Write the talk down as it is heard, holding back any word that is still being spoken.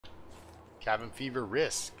Cabin fever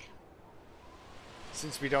risk.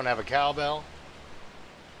 Since we don't have a cowbell,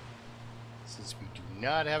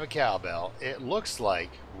 it looks like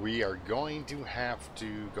we are going to have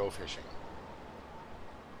to go fishing.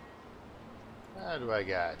 How do I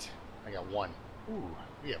got? I got one. Ooh,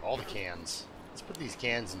 we have all the cans. Let's put these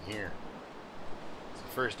cans in here. It's the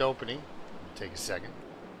first opening. It'll take a second.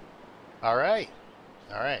 Alright.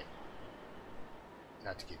 Alright.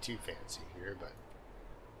 Not to get too fancy here, but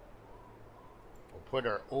we'll put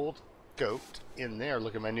our old coat in there.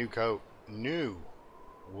 Look at my new coat. New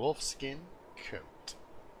wolfskin coat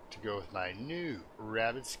to go with my new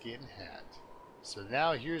rabbit skin hat. So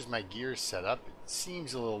now here's my gear setup. It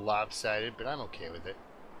seems a little lopsided, but I'm okay with it.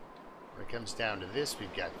 When it comes down to this,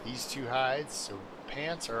 we've got these two hides, so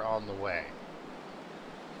pants are on the way.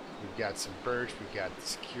 We've got some birch, we've got the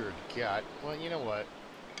secured gut. Well, you know what?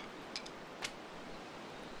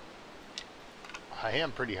 I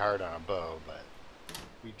am pretty hard on a bow, but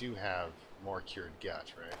we do have more cured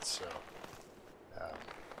gut, right? So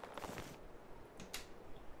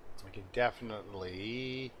I can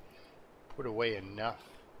definitely put away enough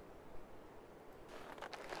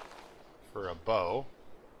for a bow.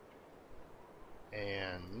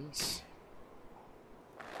 And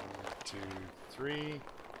 1, 2, 3,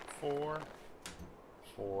 4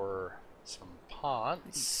 for some ponds.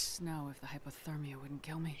 I'd snow if the hypothermia wouldn't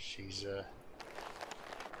kill me. She's a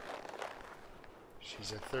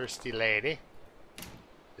thirsty lady.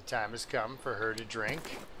 The time has come for her to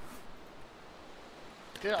drink.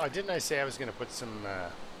 Didn't I say I was going to put some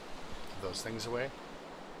of those things away?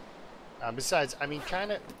 Besides, I mean,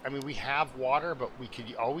 we have water, but we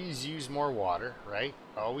could always use more water, right?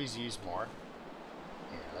 Always use more.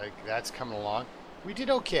 Yeah, like that's coming along. We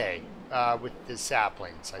did okay with the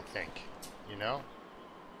saplings, I think. You know?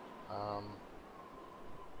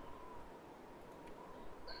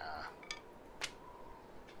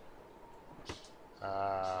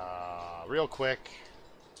 Real quick.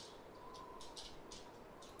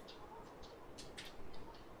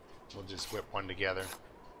 We'll just whip one together.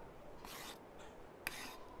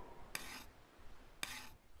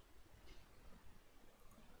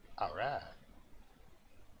 Alright.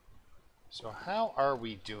 So how are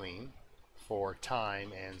we doing for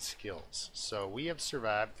time and skills? So we have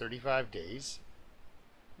survived 35 days.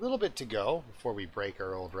 A little bit to go before we break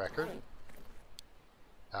our old record.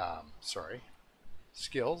 Sorry.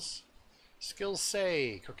 Skills. Skills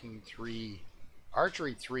say cooking 3,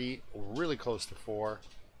 archery 3, really close to 4.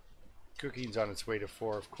 Cooking's on its way to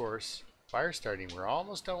 4, of course. Fire starting, we're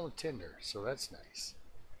almost done with tinder, so that's nice.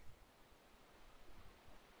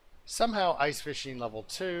 Somehow ice fishing level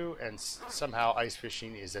 2, and somehow ice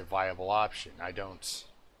fishing is a viable option. I don't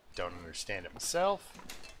understand it myself.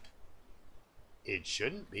 It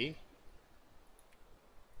shouldn't be.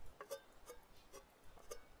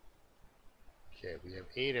 Okay, we have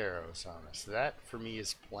 8 arrows on us. That for me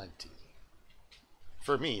is plenty.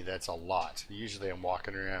 For me, that's a lot. Usually I'm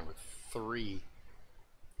walking around with 3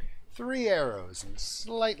 arrows and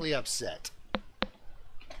slightly upset.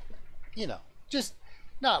 You know, just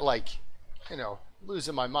not like, you know,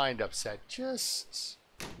 losing my mind upset. Just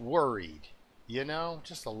worried, you know?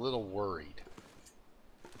 Just a little worried.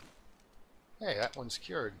 Hey, that one's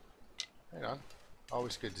cured. Hang on.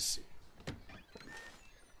 Always good to see.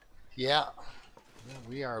 Yeah.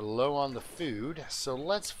 We are low on the food, so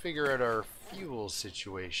let's figure out our fuel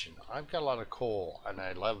situation. I've got a lot of coal, and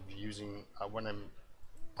I love using, when I'm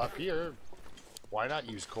up here, why not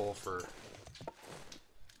use coal for...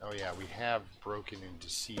 Oh yeah, we have broken into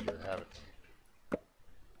cedar, haven't we?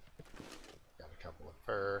 Got a couple of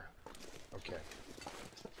fir. Okay.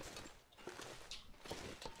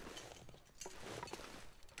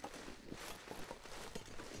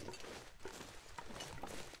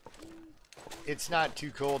 It's not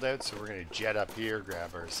too cold out, so we're going to jet up here,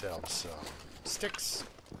 grab ourselves some sticks.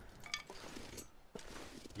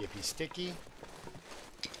 Yippee sticky.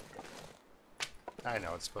 I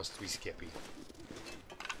know, it's supposed to be Skippy.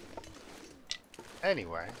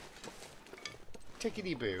 Anyway,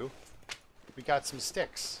 tickety-boo, we got some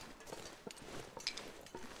sticks.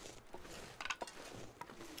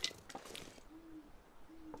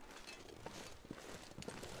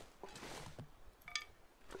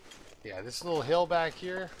 Yeah, this little hill back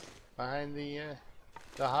here behind the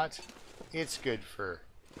hut, it's good for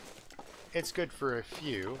a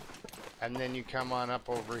few, and then you come on up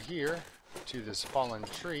over here to this fallen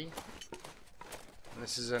tree. And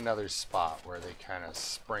this is another spot where they kind of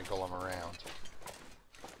sprinkle them around.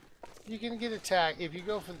 You can get attacked if you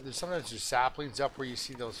go for. Sometimes there's saplings up where you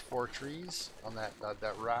see those 4 trees on that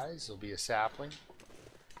rise. There'll be a sapling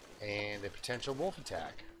and a potential wolf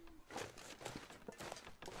attack.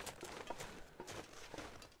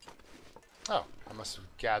 Oh, I must have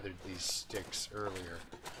gathered these sticks earlier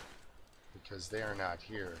because they are not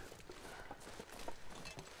here.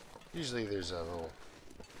 Usually there's a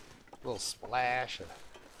little splash of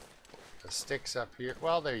sticks up here.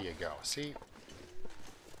 Well, there you go. See?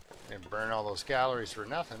 And burn all those calories for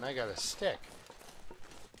nothing. I got a stick.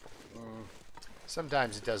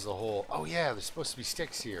 Sometimes it does the whole, oh yeah, there's supposed to be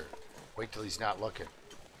sticks here. Wait till he's not looking.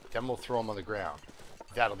 Then we'll throw them on the ground.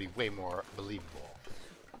 That'll be way more believable.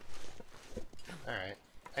 Alright.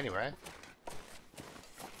 Anyway.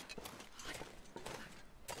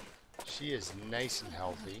 She is nice and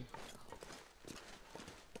healthy.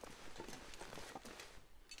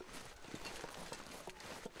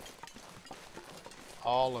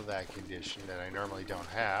 All of that condition that I normally don't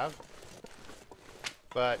have.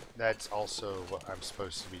 But that's also what I'm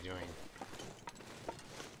supposed to be doing.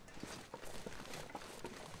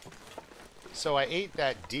 So I ate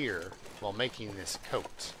that deer while making this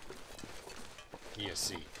coat. You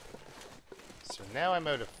see. So now I'm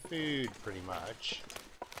out of food pretty much.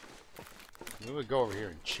 We would go over here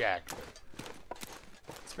and check, but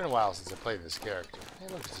it's been a while since I played this character. Hey,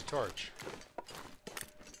 look, it's a torch.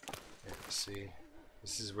 Yeah, see,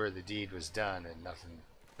 this is where the deed was done, and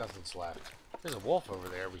nothing's left. There's a wolf over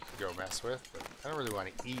there we could go mess with, but I don't really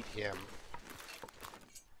want to eat him.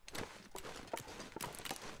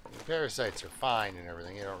 The parasites are fine and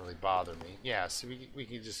everything; they don't really bother me. Yeah, so we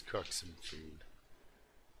can just cook some food.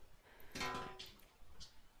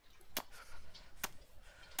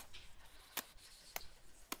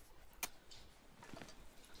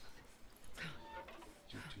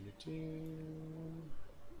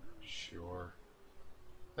 Sure.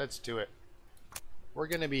 Let's do it. We're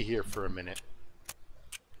going to be here for a minute.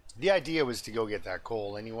 The idea was to go get that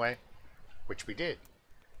coal anyway, which we did.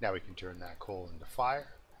 Now we can turn that coal into fire,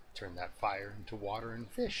 turn that fire into water and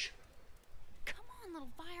fish. Come on, little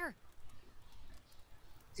fire.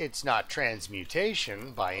 It's not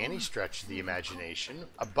transmutation by any stretch of the imagination,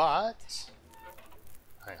 but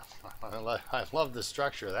I love the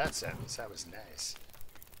structure of that sentence. That was nice.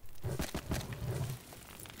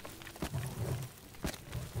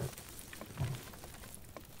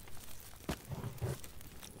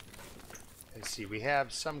 Let's see, we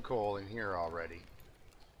have some coal in here already.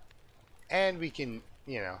 And we can,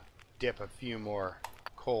 you know, dip a few more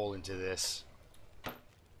coal into this.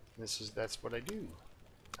 That's what I do.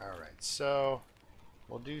 Alright, so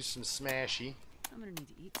we'll do some smashy. I'm gonna need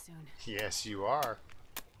to eat soon. Yes, you are.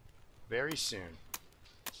 Very soon.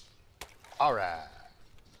 Alright.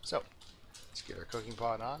 So, let's get our cooking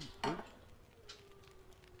pot on.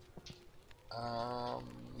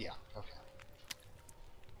 Yeah, okay.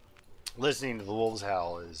 Listening to the wolves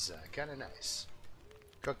howl is kind of nice.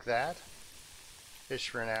 Cook that. Fish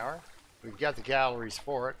for an hour. We've got the calories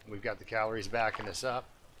for it. We've got the calories backing us up.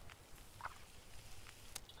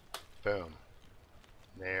 Boom.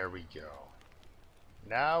 There we go.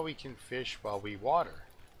 Now we can fish while we water.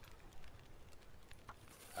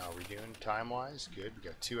 How are we doing time-wise? Good. We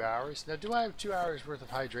got 2 hours. Now, do I have 2 hours worth of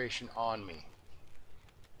hydration on me?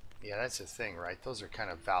 Yeah, that's the thing, right? Those are kind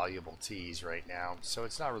of valuable teas right now, so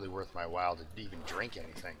it's not really worth my while to even drink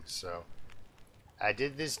anything. So, I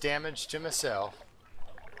did this damage to myself.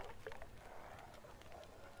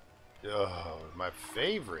 Oh, my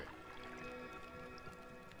favorite.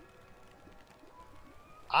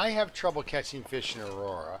 I have trouble catching fish in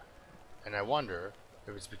Aurora, and I wonder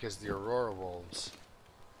if it's because the Aurora wolves...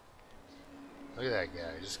 Look at that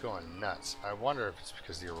guy, just going nuts. I wonder if it's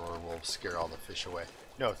because the Aurora wolves scare all the fish away.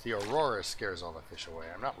 No, if the Aurora scares all the fish away.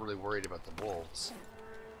 I'm not really worried about the wolves.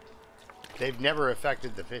 They've never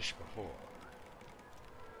affected the fish before.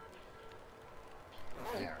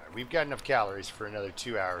 Alright, we've got enough calories for another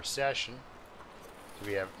 2-hour session. Do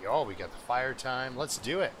we have... Oh, we got the fire time. Let's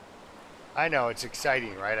do it. I know, it's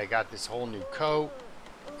exciting, right? I got this whole new coat,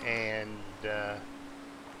 and now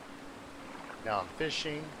I'm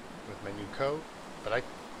fishing with my new coat, but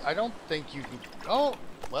I don't think you can... Oh,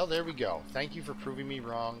 well, there we go. Thank you for proving me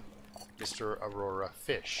wrong, Mr. Aurora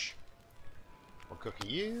Fish. We'll cook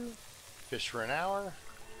you, fish for an hour.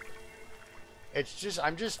 It's just,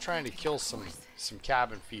 I'm just trying to kill some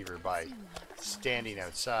cabin fever by standing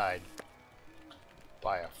outside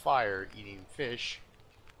by a fire eating fish.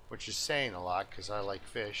 Which is saying a lot, because I like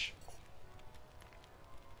fish.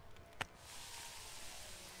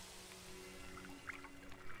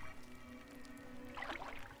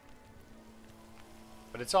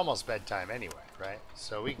 But it's almost bedtime anyway, right?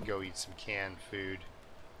 So we can go eat some canned food.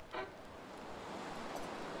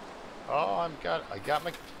 Oh, I got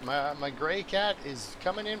my gray cat is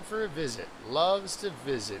coming in for a visit. Loves to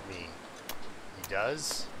visit me. He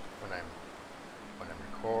does when I'm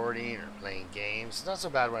recording or playing games. It's not so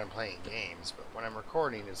bad when I'm playing games, but when I'm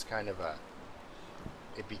recording, it's kind of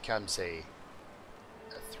it becomes a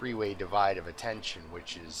three-way divide of attention,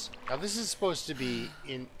 which is, now this is supposed to be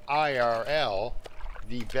in IRL,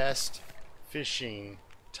 the best fishing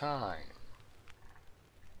time.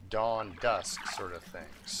 Dawn, dusk sort of thing.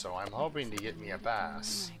 So I'm hoping to get me a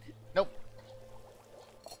bass. Nope.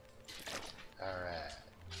 Alright.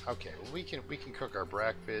 Okay, well we can cook our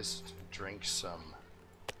breakfast, drink some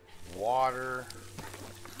water,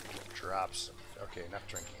 drop some, okay, enough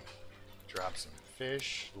drinking. Drop some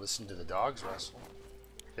fish, listen to the dogs wrestle.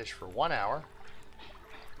 Fish for 1 hour.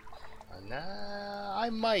 And I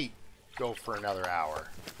might go for another hour.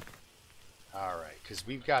 Alright, because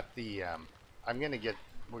we've got the,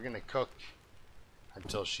 we're gonna cook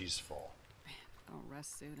until she's full. Oh,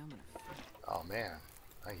 rest suit. I'm gonna. Oh man,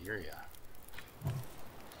 I hear ya.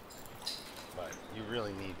 But you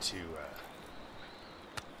really need to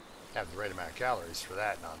have the right amount of calories for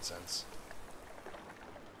that nonsense.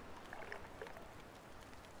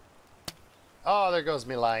 Oh, there goes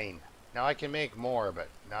me line. Now I can make more, but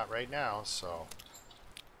not right now, so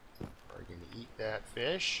we're gonna eat that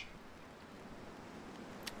fish.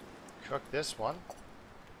 Cook this one.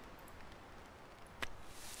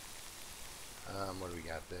 What do we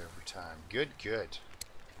got there for time? Good, good.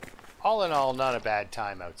 All in all, not a bad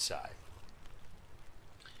time outside.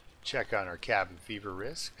 Check on our cabin fever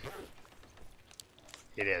risk.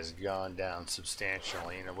 It has gone down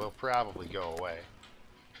substantially, and it will probably go away.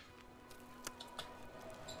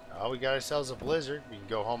 Oh, we got ourselves a blizzard. We can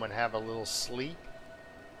go home and have a little sleep.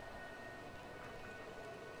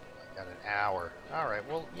 Got an hour. Alright,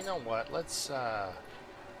 well, you know what? Let's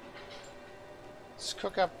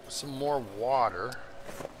cook up some more water.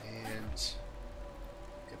 And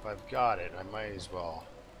if I've got it, I might as well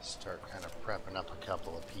start kind of prepping up a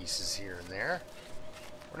couple of pieces here and there.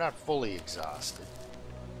 We're not fully exhausted.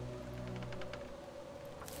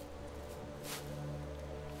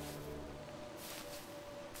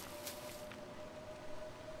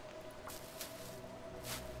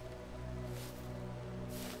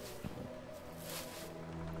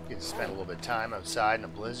 You can spend a little bit of time outside in a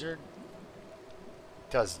blizzard.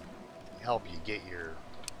 Doesn't help you get your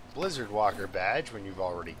Blizzard Walker badge when you've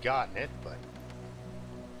already gotten it, but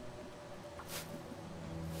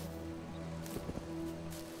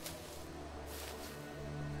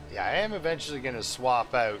yeah, I am eventually going to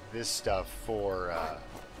swap out this stuff for I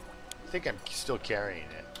think I'm still carrying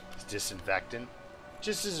it. It's disinfectant,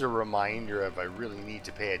 just as a reminder of I really need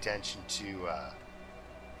to pay attention to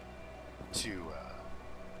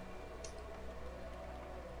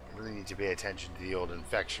really need to pay attention to the old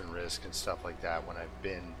infection risk and stuff like that when I've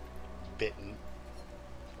been bitten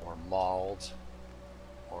or mauled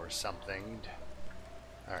or something.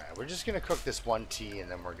 Alright, we're just gonna cook this one tea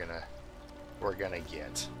and then we're gonna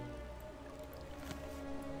get.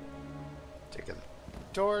 Take a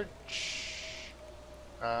torch.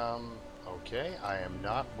 Okay, I am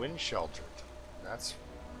not wind sheltered. That's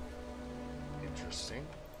interesting.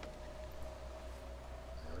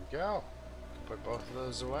 There we go. Put both of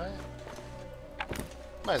those away.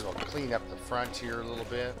 Might as well clean up the front here a little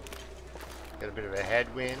bit. Get a bit of a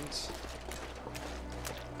headwind.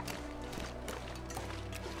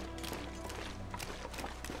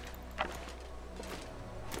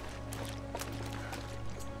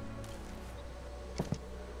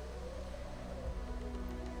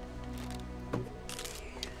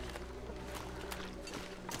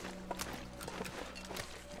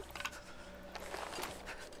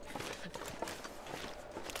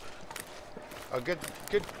 Oh, good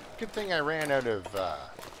thing I ran out of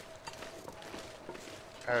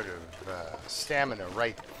stamina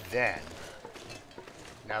right then.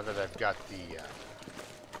 Now that I've got the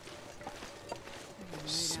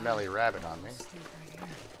smelly rabbit on me,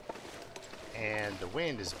 and the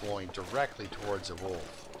wind is blowing directly towards a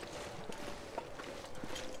wolf.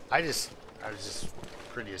 I was just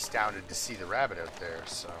pretty astounded to see the rabbit out there,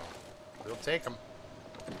 so we'll take him.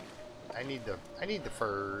 I need the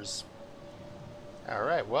furs. All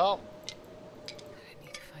right, well. I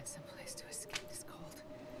need to find some place to escape this cold.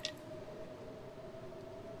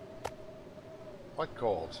 What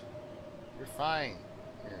cold? You're fine.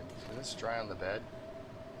 Here, can this dry on the bed?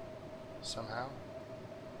 Somehow?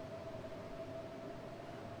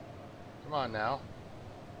 Come on now.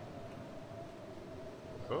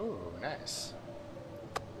 Oh, nice.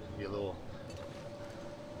 Be a little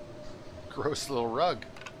gross little rug.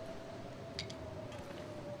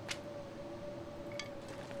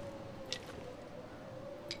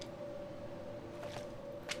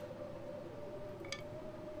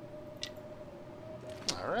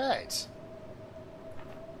 Alright.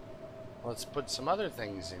 Let's put some other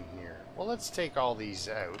things in here. Well, let's take all these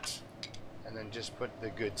out and then just put the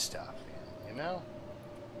good stuff in, you know?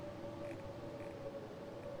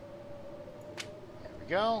 There we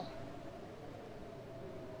go.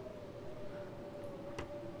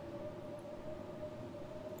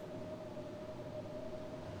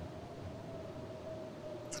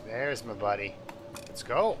 There's my buddy. Let's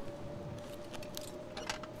go.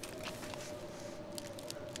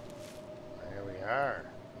 There we are.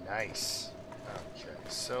 Nice. Okay,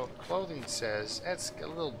 so clothing says that's a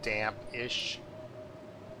little damp-ish.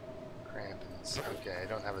 Crampons. Okay, I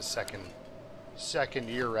don't have a second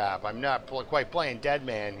ear wrap. I'm not quite playing Dead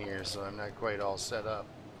Man here, so I'm not quite all set up.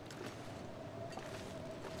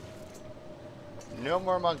 No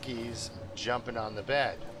more monkeys jumping on the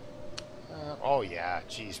bed. Oh yeah,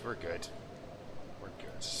 geez, we're good. We're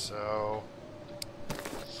good. So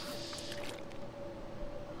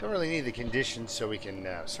don't really need the conditions, so we can.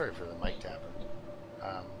 Sorry for the mic tapping.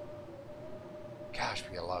 Gosh,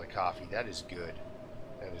 we got a lot of coffee. That is good.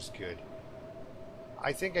 That is good.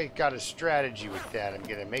 I think I got a strategy with that. I'm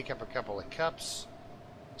gonna make up a couple of cups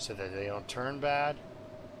so that they don't turn bad,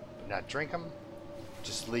 but not drink them.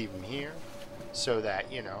 Just leave them here, so that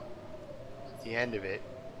at the end of it.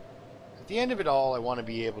 At the end of it all, I want to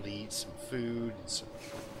be able to eat some food and some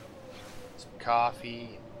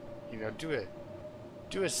coffee.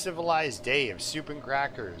 Do a civilized day of soup and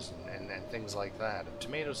crackers and things like that. Of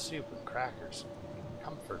tomato soup and crackers.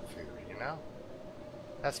 Comfort food,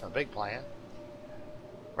 That's my big plan.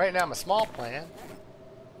 Right now, my small plan,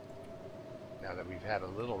 now that we've had a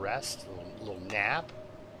little rest, a little nap,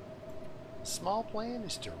 the small plan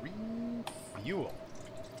is to refuel.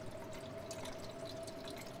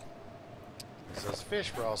 Because those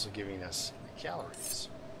fish were also giving us calories.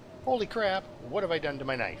 Holy crap, what have I done to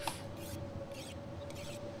my knife?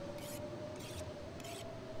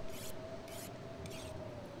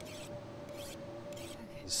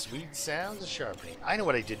 The sweet sounds of sharpening. I know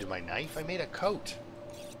what I did to my knife. I made a coat.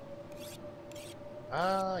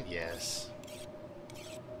 Ah, yes.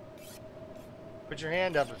 Put your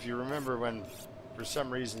hand up if you remember when, for some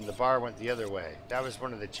reason, the bar went the other way. That was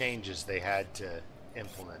one of the changes they had to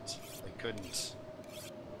implement. They couldn't.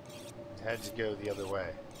 It had to go the other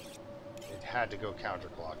way. It had to go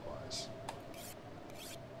counterclockwise.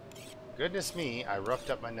 Goodness me, I roughed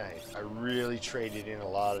up my knife. I really traded in a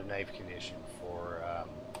lot of knife condition for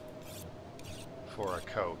a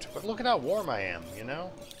coat. But look at how warm I am,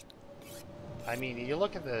 I mean, you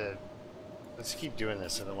look at the... Let's keep doing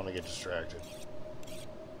this. I don't want to get distracted.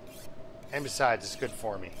 And besides, it's good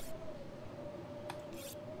for me.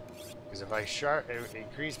 Because if I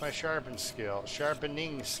increase my sharpening skill, There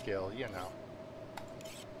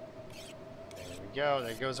we go.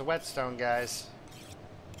 There goes a whetstone, guys.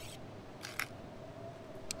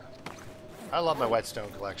 I love my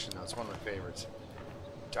whetstone collection, though. It's one of my favorites.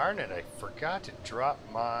 Darn it, I forgot to drop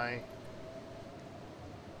my...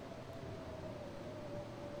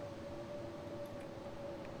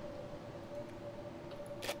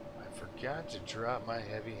 Got to drop my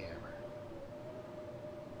heavy hammer.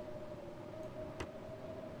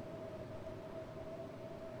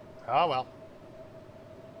 Oh well.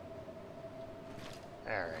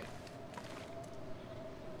 Alright.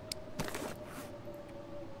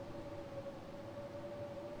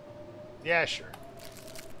 Yeah, sure.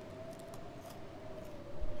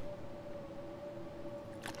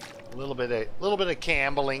 A little bit of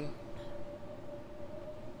cambling.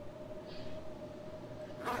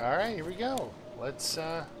 All right, here we go. Let's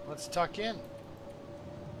tuck in.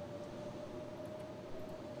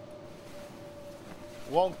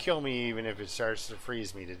 Won't kill me even if it starts to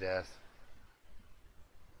freeze me to death.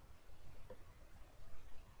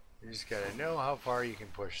 You just gotta know how far you can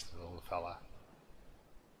push the little fella.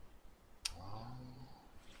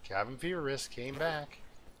 Cabin fever risk came back.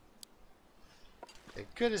 It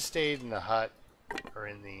could have stayed in the hut or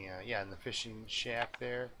in the in the fishing shack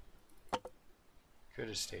there. Could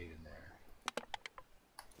have stayed in there.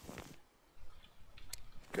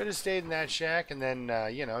 Could have stayed in that shack and then,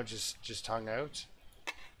 just hung out.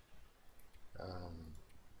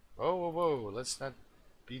 Whoa, whoa, whoa. Let's not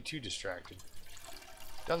be too distracted.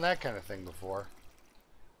 Done that kind of thing before.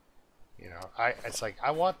 It's like,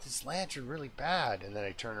 I want this lantern really bad. And then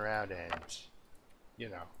I turn around and,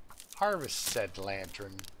 harvest said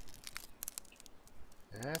lantern.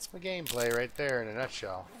 And that's my gameplay right there in a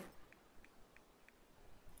nutshell.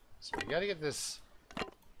 So we gotta get this.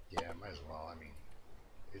 Yeah, might as well. I mean,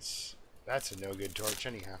 that's a no good torch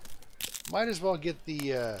anyhow. Might as well get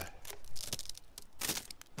the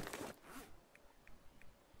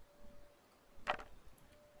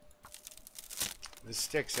the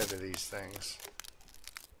sticks out of these things.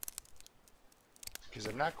 Because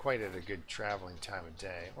I'm not quite at a good traveling time of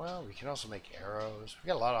day. Well, we can also make arrows. We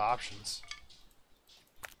got a lot of options.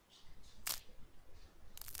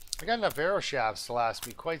 I got enough arrow shafts to last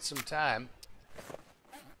me quite some time.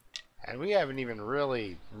 And we haven't even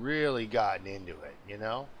really gotten into it, you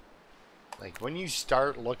know? Like, when you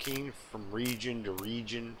start looking from region to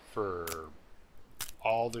region for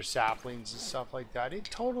all their saplings and stuff like that, it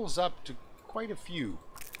totals up to quite a few.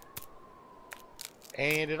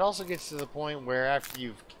 And it also gets to the point where after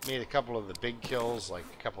you've made a couple of the big kills, like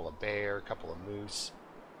a couple of bear, a couple of moose,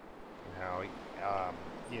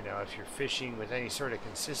 you know, if you're fishing with any sort of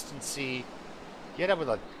consistency, you end up with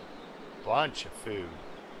a bunch of food.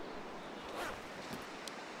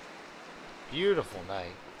 Beautiful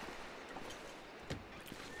night.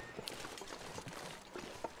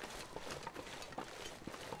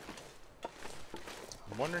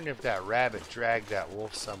 I'm wondering if that rabbit dragged that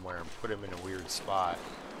wolf somewhere and put him in a weird spot.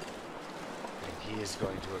 And he is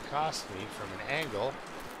going to accost me from an angle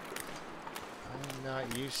I'm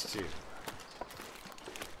not used to.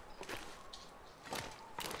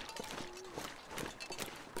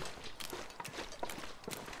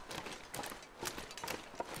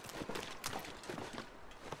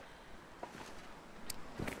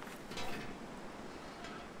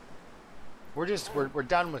 We're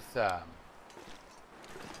done with not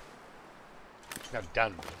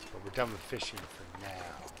done with, but we're done with fishing for now.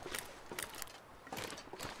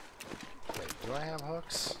 Wait, do I have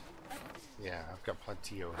hooks? Yeah, I've got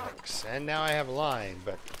plenty of hooks. And now I have a line,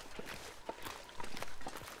 but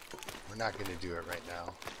we're not going to do it right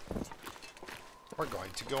now. We're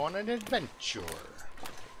going to go on an adventure.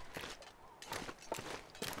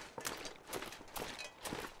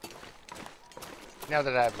 Now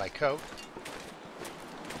that I have my coat,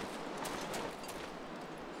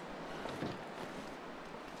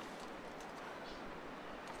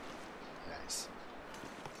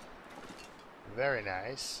 very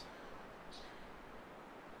nice.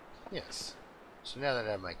 Yes. So now that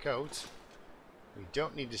I have my coat, we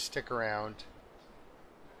don't need to stick around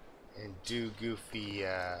and do goofy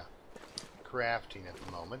crafting at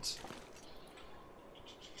the moment.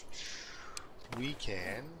 We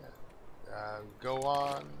can go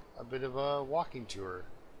on a bit of a walking tour.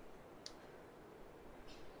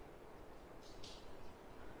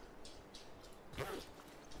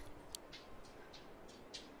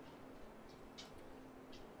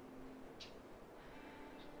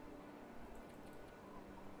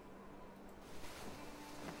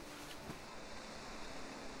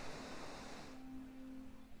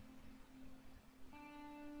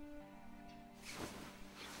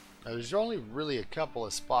 Now, there's only really a couple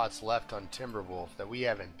of spots left on Timberwolf that we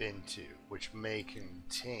haven't been to, which may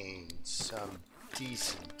contain some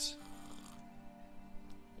decent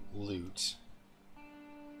loot.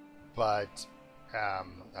 But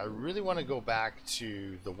I really want to go back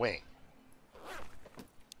to the wing.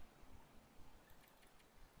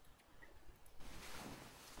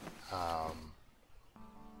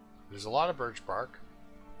 There's a lot of birch bark,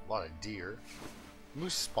 a lot of deer,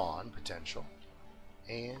 moose spawn potential.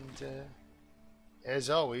 And as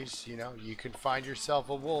always, you know, you can find yourself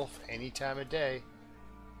a wolf any time of day.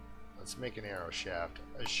 Let's make an arrow shaft,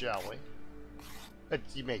 shall we? But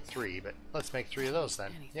you make 3, but let's make 3 of those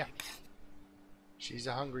then. Anything. Yeah. She's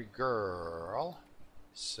a hungry girl,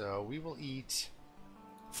 so we will eat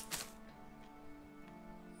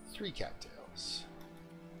 3 cattails.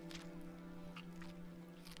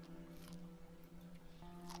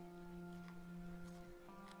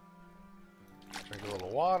 Drink a little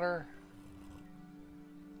water.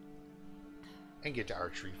 And get to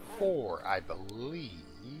archery 4, I believe.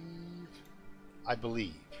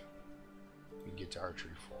 We can get to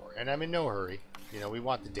archery 4. And I'm in no hurry. You know, we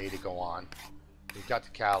want the day to go on. We've got the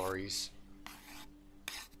calories.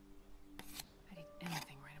 I'd eat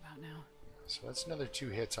anything right about now. So that's another 2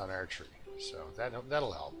 hits on archery. So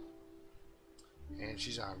that'll help. And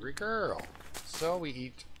she's a hungry girl. So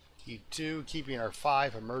we eat 2, keeping our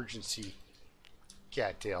 5 emergency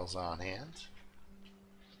cattails on hand.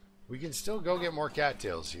 We can still go get more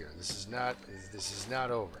cattails here. This is not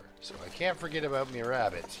over. So I can't forget about me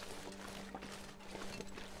rabbit.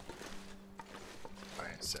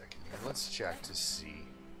 Alright, a second here. Let's check to see.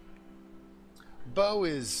 Bow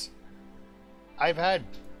is... I've had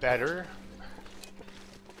better.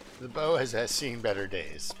 The bow has seen better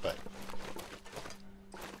days, but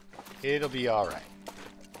it'll be alright.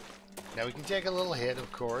 Now we can take a little hit, of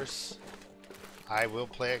course. I will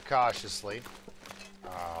play it cautiously,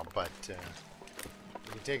 but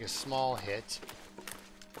we can take a small hit.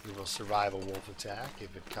 We will survive a wolf attack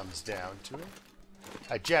if it comes down to it.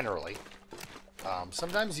 Generally.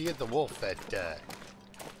 Sometimes you get the wolf that,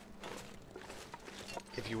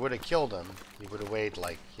 if you would have killed him, you would have weighed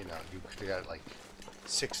like, you know, you could have got like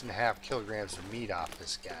 6.5 kilograms of meat off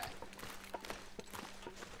this guy.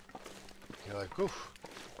 You're like, oof,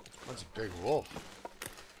 that's a big wolf.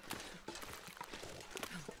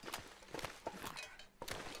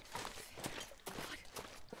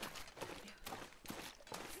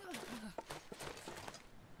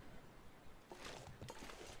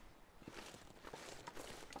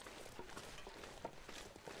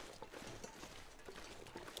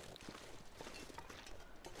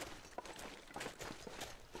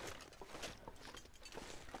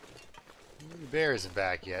 The bear isn't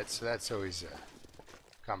back yet, so that's always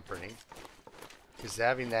comforting. Because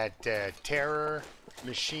having that terror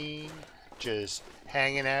machine just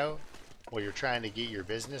hanging out while you're trying to get your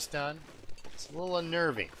business done, it's a little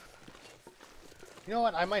unnerving. You know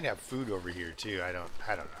what? I might have food over here too. I don't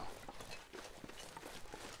know.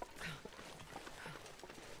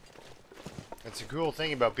 That's a cool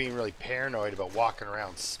thing about being really paranoid about walking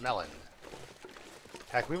around smelling.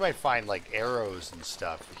 Heck, we might find like arrows and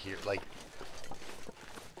stuff here. Like,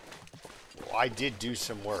 well, I did do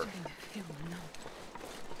some work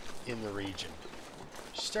in the region.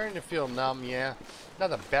 She's starting to feel numb, yeah. Not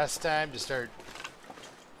the best time to start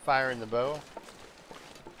firing the bow.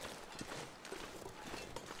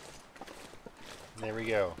 There we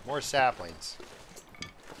go. More saplings.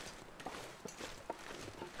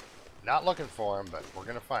 Not looking for them, but we're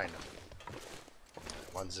going to find them.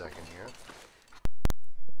 1 second here.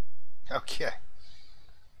 Okay.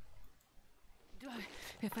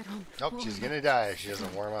 If I don't... Nope, she's going to die if she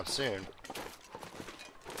doesn't warm up soon.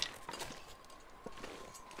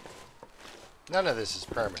 None of this is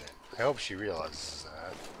permanent. I hope she realizes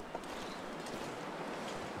that.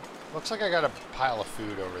 Looks like I got a pile of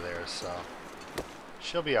food over there, so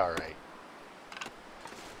she'll be alright.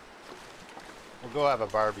 We'll go have a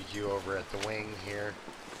barbecue over at the wing here.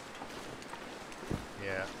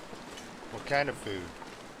 Yeah. What kind of food?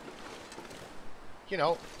 You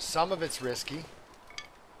know, some of it's risky.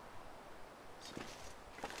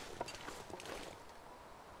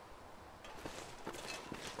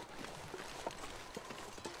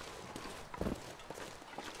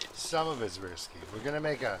 Some of it's risky. We're gonna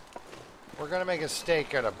make a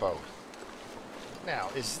steak out of both. Now,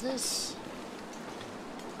 is this?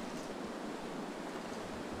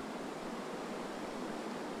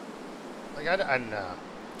 Like I know.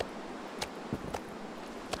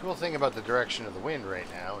 The cool thing about the direction of the wind right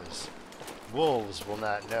now is wolves will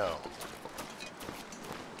not know.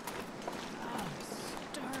 Oh, I'm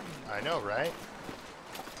starving. I know, right?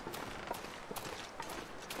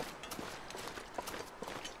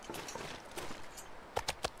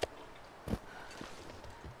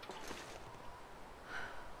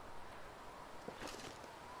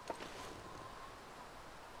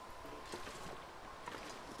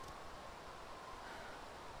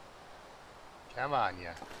 Come on, ya.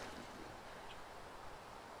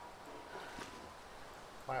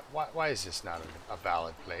 Why is this not a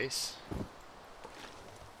valid place?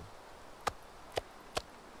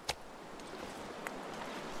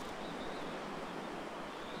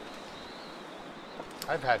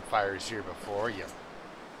 I've had fires here before, you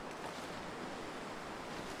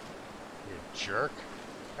jerk.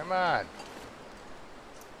 Come on.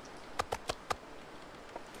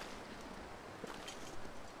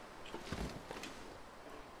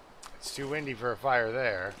 It's too windy for a fire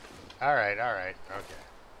there. Alright, alright,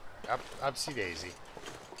 okay. Upsy daisy.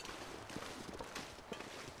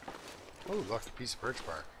 Oh, look, a piece of birch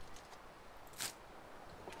bark.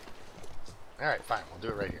 Alright, fine, we'll do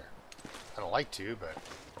it right here. I don't like to, but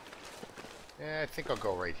yeah, I think I'll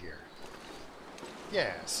go right here.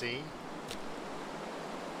 Yeah, see?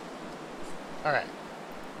 Alright.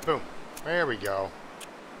 Boom. There we go.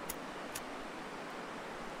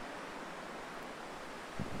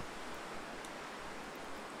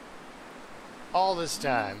 All this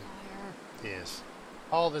time is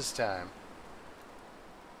all this time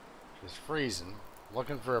she's freezing,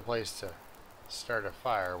 looking for a place to start a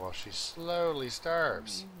fire while she slowly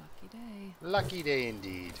starves. Lucky day. Lucky day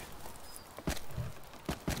indeed.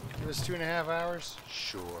 Give us 2.5 hours?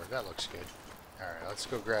 Sure, that looks good. Alright, let's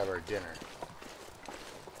go grab our dinner.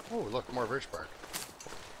 Oh, look, more birch bark.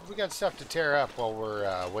 We got stuff to tear up while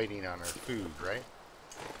we're waiting on our food, right?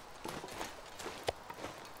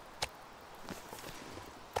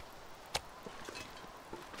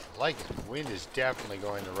 I like it. The wind is definitely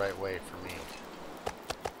going the right way for me.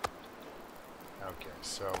 Okay,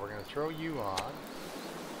 so we're going to throw you on.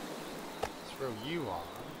 Throw you on.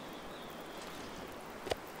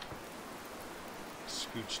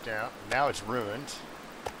 scooch down. Now it's ruined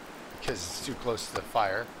because it's too close to the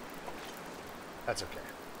fire. That's okay.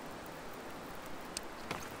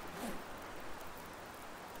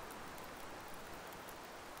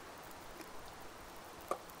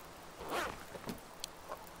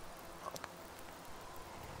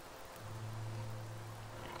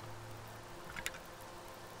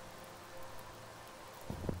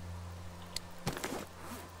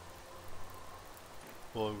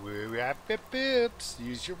 Well,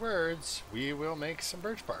 use your words. We will make some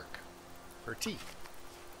birch bark for tea.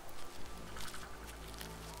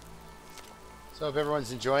 So if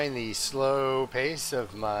everyone's enjoying the slow pace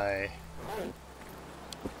of my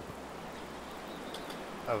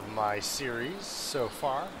series so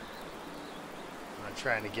far, I'm not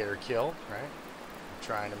trying to get her killed, right? I'm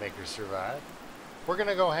trying to make her survive. We're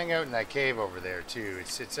gonna go hang out in that cave over there too.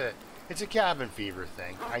 It's a cabin fever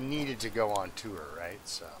thing. I needed to go on tour, right?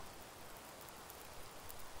 So,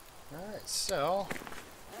 all right. So,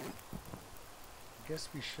 I guess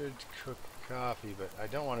we should cook coffee, but I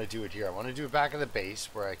don't want to do it here. I want to do it back at the base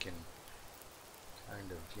where I can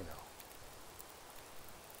kind of, you know.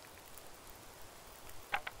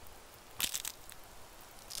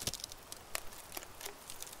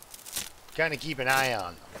 Kind of keep an eye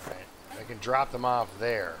on them, right? I can drop them off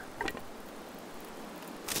there.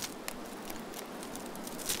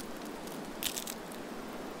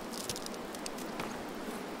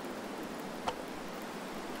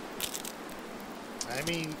 I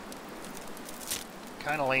mean,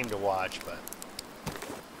 kind of lame to watch, but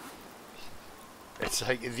it's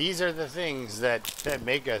like these are the things that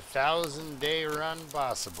make a 1,000-day run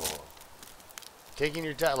possible. Taking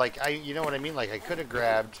your time, like you know what I mean? Like I could have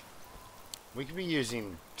grabbed. We could be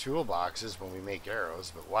using toolboxes when we make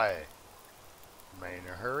arrows, but why? Am I in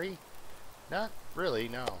a hurry? Not really,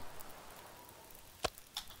 no.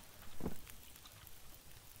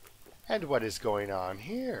 And what is going on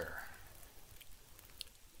here?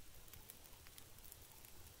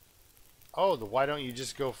 Oh, why don't you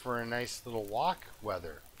just go for a nice little walk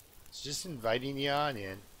weather? It's just inviting you on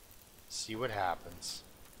in. See what happens.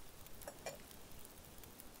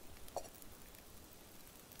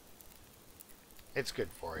 It's good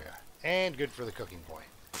for you. And good for the cooking point.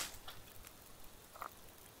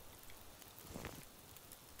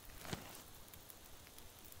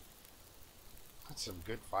 That's some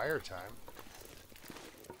good fire time.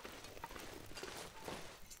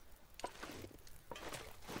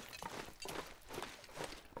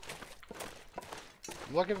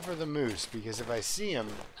 I'm looking for the moose because if I see him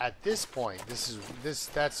at this point,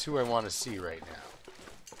 that's who I want to see right now.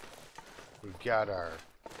 We've got our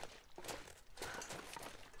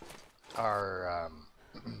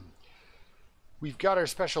we've got our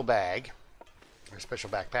special bag, our special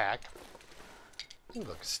backpack. Ooh,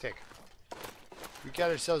 look, a stick. We've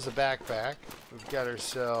got ourselves a backpack. We've got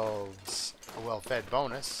ourselves a well-fed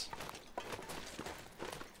bonus.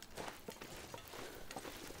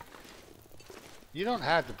 You don't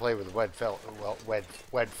have to play with the wed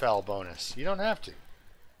fell bonus. You don't have to,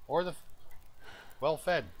 or the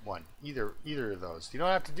well-fed one. Either of those. You don't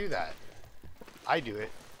have to do that. I do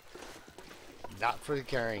it. Not for the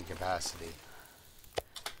carrying capacity,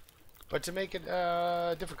 but to make it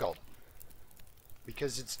difficult,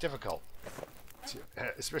 because it's difficult,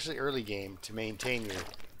 especially early game, to maintain your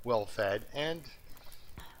well-fed, and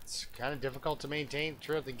it's kind of difficult to maintain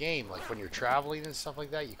throughout the game. Like when you're traveling and stuff like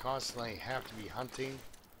that, you constantly have to be hunting.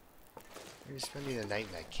 You're spending the night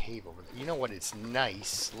in that cave over there. You know what? It's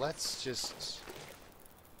nice. Let's just,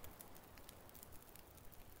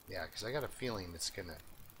 yeah, because I got a feeling it's gonna.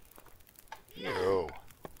 Ew.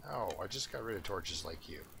 Oh, I just got rid of torches like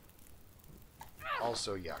you.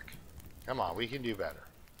 Also yuck. Come on, we can do better.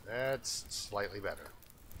 That's slightly better.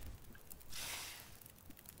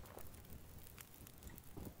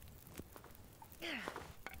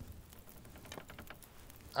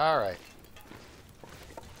 Alright.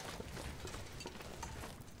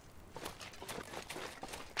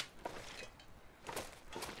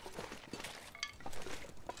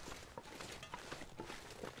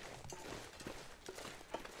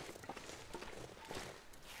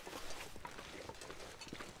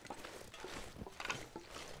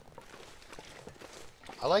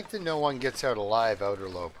 I like that no one gets out alive,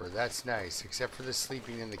 Interloper. That's nice, except for the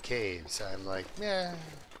sleeping in the caves. I'm like, yeah.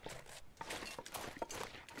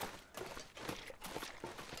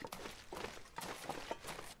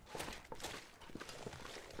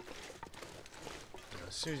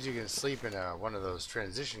 As soon as you can sleep in one of those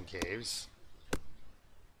transition caves,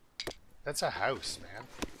 that's a house, man.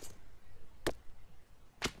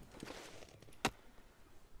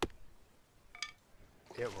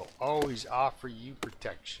 It will always offer you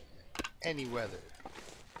protection in any weather.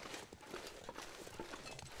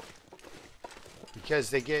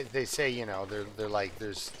 Because they say, you know, they're like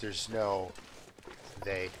there's no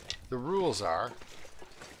the rules are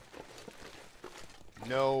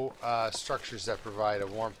no structures that provide a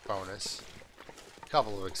warmth bonus. A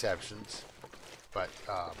couple of exceptions, but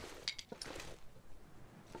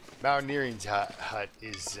mountaineering's hut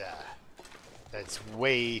is that's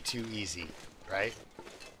way too easy, right?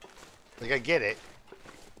 Like I get it.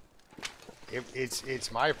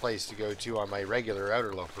 It's my place to go to on my regular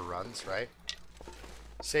Interloper runs, right?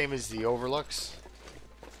 Same as the overlooks.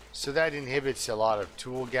 So that inhibits a lot of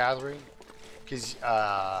tool gathering because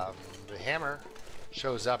the hammer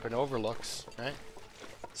shows up in overlooks, right?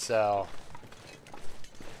 So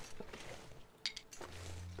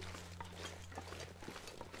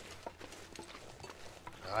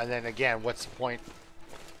and then again, what's the point?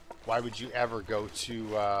 Why would you ever go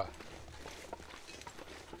to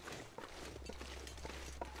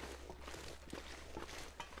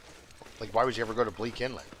like why would you ever go to Bleak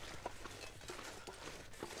Inlet?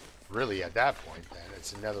 Really, at that point, then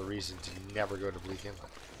it's another reason to never go to Bleak Inlet.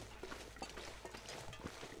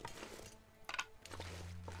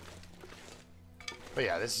 But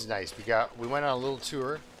yeah, this is nice. We went on a little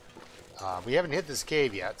tour. We haven't hit this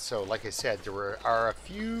cave yet, so like I said, there are a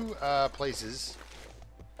few places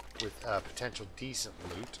with potential decent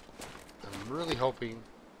loot. I'm really hoping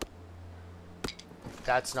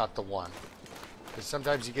that's not the one, because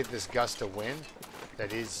sometimes you get this gust of wind.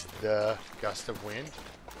 That is the gust of wind.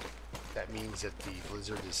 That means that the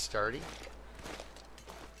blizzard is starting.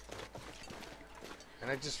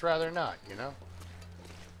 And I'd just rather not, you know?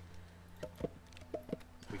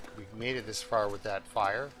 We made it this far with that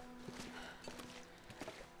fire.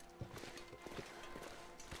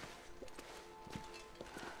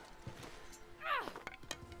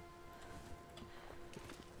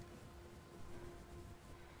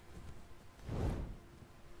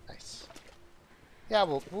 Nice. Yeah,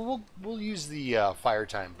 we'll use the fire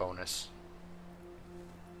time bonus.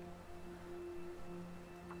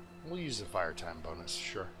 We'll use the fire time bonus,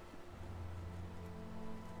 sure.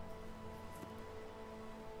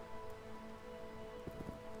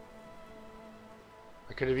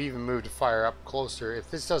 I could have even moved the fire up closer. If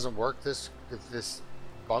this doesn't work, if this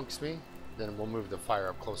bunks me, then we'll move the fire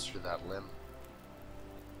up closer to that limb.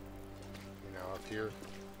 You know, up here,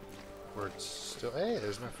 where it's still, hey,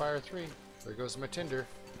 there's my fire 3. There goes my tinder.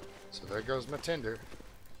 So there goes my tinder.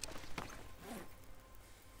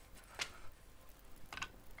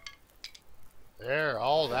 There,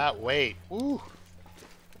 all that weight. Woo!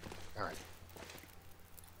 Alright.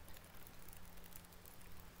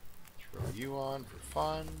 Throw you on for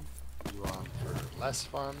fun. You on for less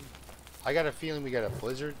fun. I got a feeling we got a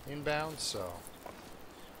blizzard inbound, so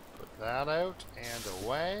put that out and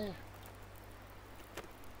away.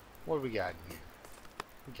 What do we got in here?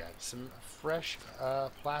 We got some fresh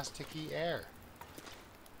plasticky air.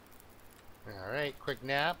 Alright, quick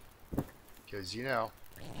nap. Because, you know,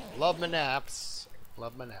 love my naps.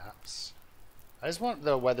 Love my naps. I just want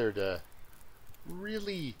the weather to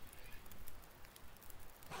really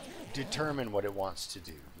determine what it wants to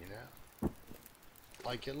do, you know?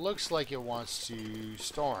 Like, it looks like it wants to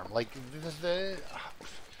storm. Like,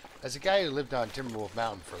 as a guy who lived on Timberwolf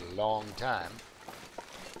Mountain for a long time,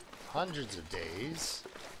 hundreds of days,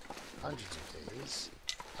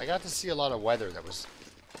 I got to see a lot of weather that was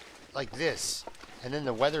like this. And then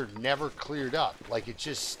the weather never cleared up. Like, it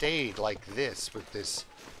just stayed like this with this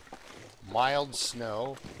mild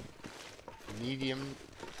snow, medium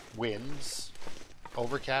winds,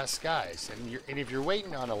 overcast skies. And if you're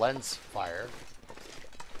waiting on a lens fire,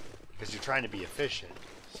 because you're trying to be efficient,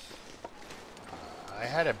 I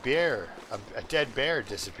had a dead bear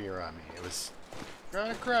disappear on me. It was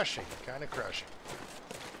kind of crushing.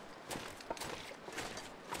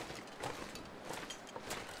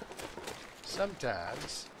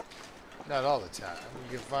 Sometimes, not all the time,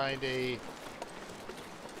 you can find a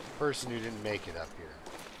person who didn't make it up here.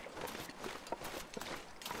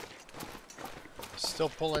 Still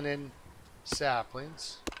pulling in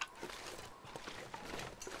saplings.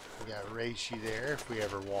 We got reishi there if we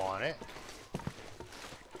ever want it.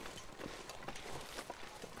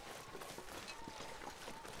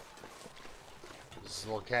 This is a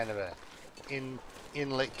little kind of a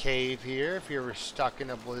inlet cave here if you're ever stuck in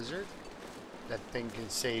a blizzard. That thing can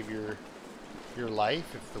save your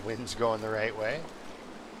life if the wind's going the right way.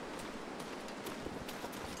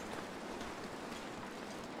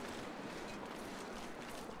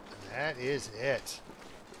 And that is it.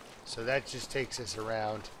 So that just takes us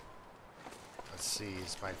around. Let's see,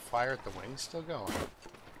 is my fire at the wing still going?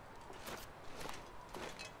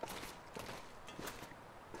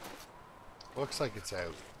 Looks like it's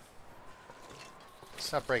out.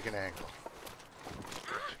 Let's not break an ankle.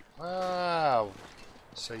 Oh,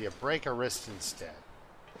 so you break a wrist instead.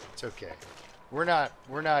 It's okay. We're not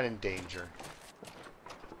in danger.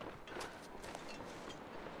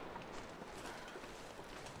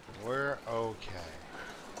 We're okay.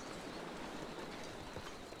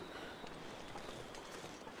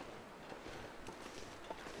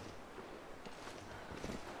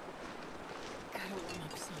 Gotta warm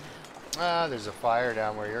up somehow. Ah, there's a fire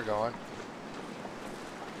down where you're going.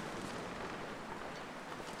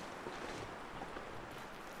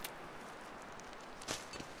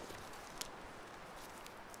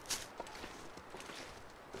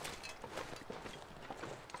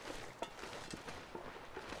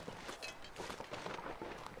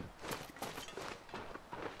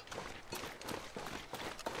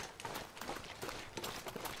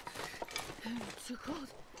 It's too cold.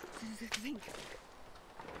 Think.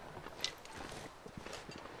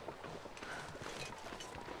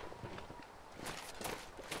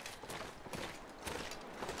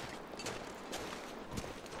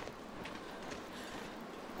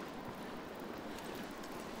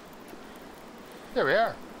 There we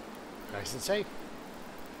are. Nice and safe.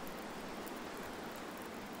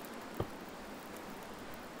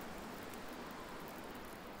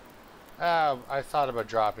 I thought about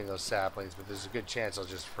dropping those saplings, but there's a good chance I'll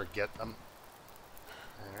just forget them.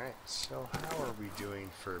 Alright, so how are we doing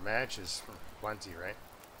for matches? Plenty, right?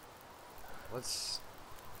 Let's...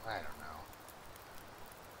 I don't know.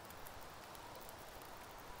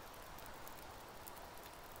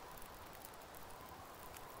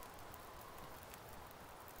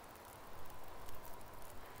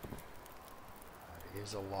 That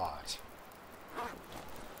is a lot.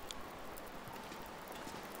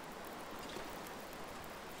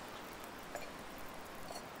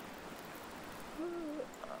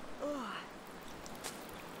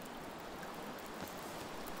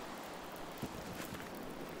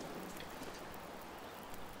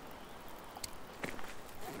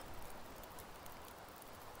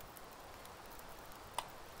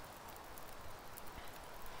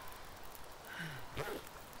 There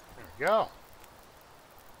we go.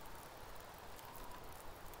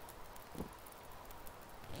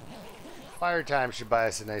 Fire time should buy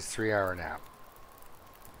us a nice 3-hour nap.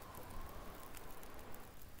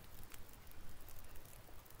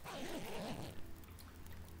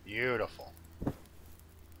 Beautiful.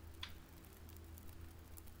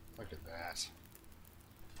 Look at that.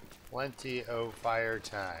 Plenty of fire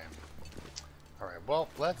time. Alright, well,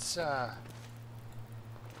 let's go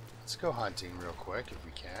hunting real quick if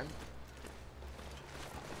we can.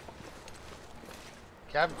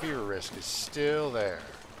 Cabin fever risk is still there.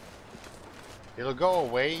 It'll go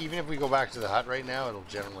away, even if we go back to the hut right now, it'll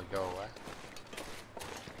generally go away.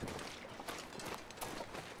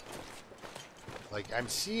 Like, I'm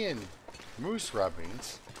seeing moose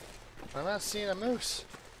rubbings, but I'm not seeing a moose.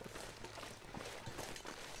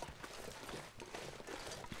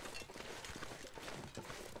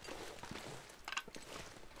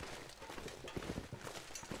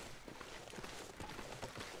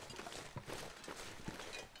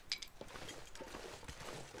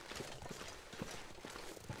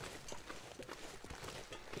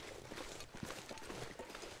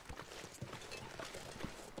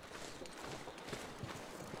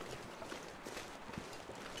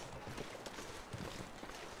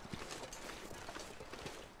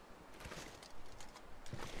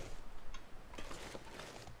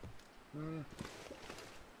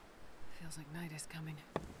 Feels like night is coming.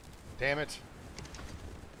 Damn it.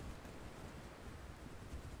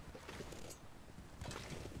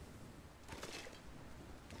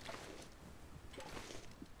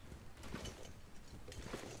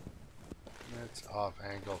 That's off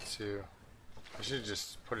angle too. I should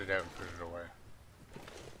just put it out and put it away.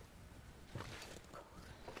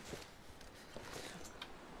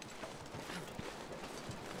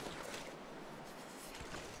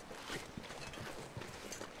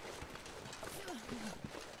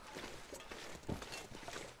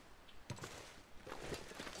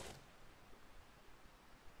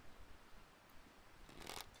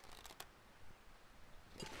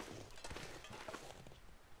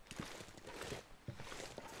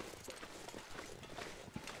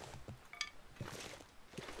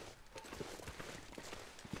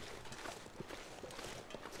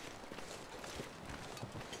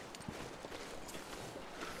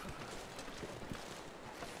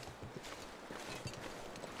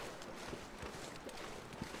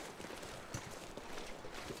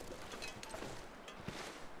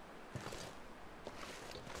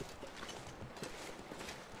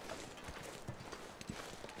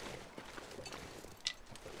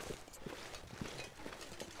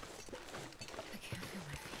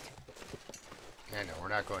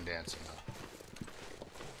 not going dancing though.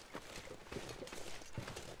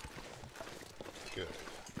 Good.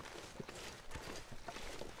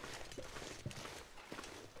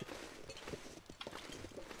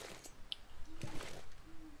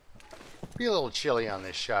 Be a little chilly on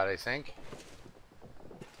this shot, I think.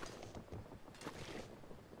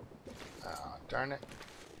 Oh, darn it.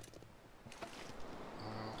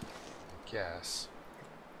 Well, I guess.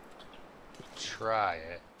 Try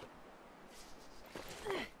it.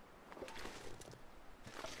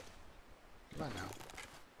 Come on now.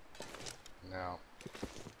 No.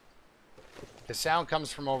 The sound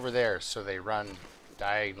comes from over there, so they run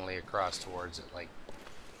diagonally across towards it. Like,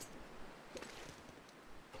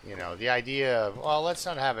 you know, the idea of, well, let's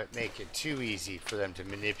not have it make it too easy for them to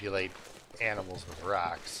manipulate animals with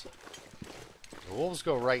rocks. The wolves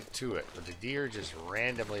go right to it, but the deer just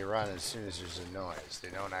randomly run as soon as there's a noise. They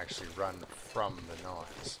don't actually run from the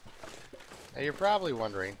noise. Now you're probably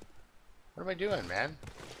wondering, what am I doing, man?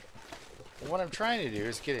 Well, what I'm trying to do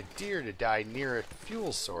is get a deer to die near a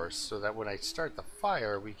fuel source so that when I start the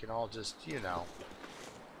fire, we can all just, you know,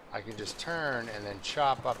 I can just turn and then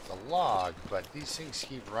chop up the log, but these things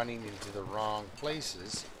keep running into the wrong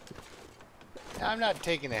places. Now, I'm not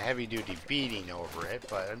taking a heavy-duty beating over it,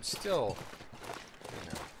 but I'm still,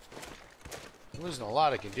 you know, losing a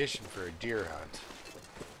lot of condition for a deer hunt.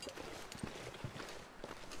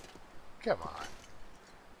 Come on.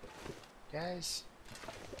 Guys,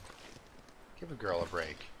 give a girl a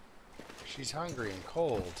break. She's hungry and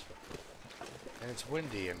cold. And it's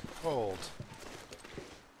windy and cold.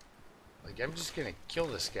 Like, I'm just gonna kill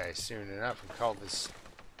this guy soon enough and call this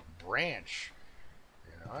branch.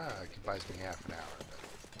 You know, it buys me half an hour.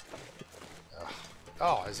 But,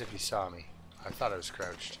 oh, as if he saw me. I thought I was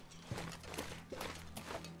crouched.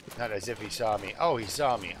 Not as if he saw me. Oh, he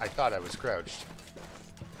saw me. I thought I was crouched.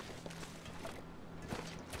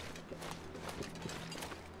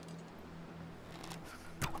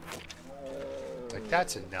 Like,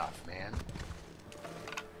 that's enough, man.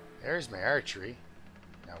 There's my archery.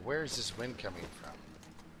 Now, where's this wind coming from?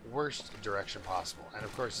 Worst direction possible. And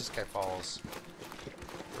of course, this guy falls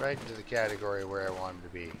right into the category where I want him to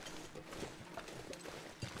be.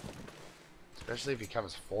 Especially if he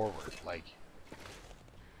comes forward, like...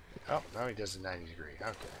 Oh, no, he does a 90 degree.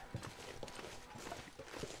 Okay.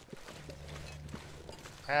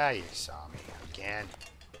 Ah, you saw me again.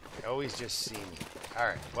 You always just see me.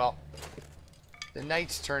 Alright, well, the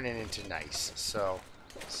night's turning into nice, so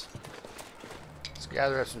let's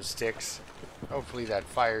gather up some sticks. Hopefully that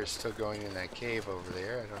fire is still going in that cave over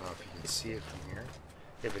there. I don't know if you can see it from here.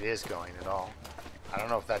 If it is going at all. I don't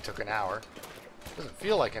know if that took an hour. Doesn't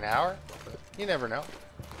feel like an hour, but you never know.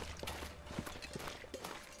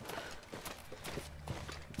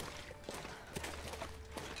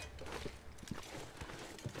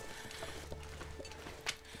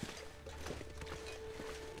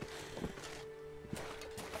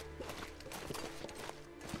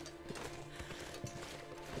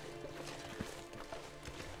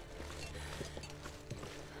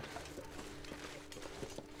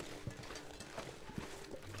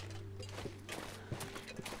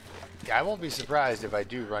 I won't be surprised if I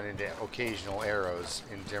do run into occasional arrows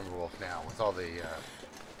in Timberwolf now with all the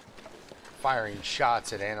firing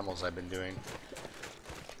shots at animals I've been doing.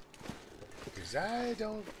 Because I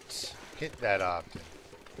don't hit that often.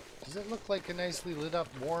 Does it look like a nicely lit up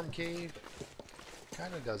warm cave?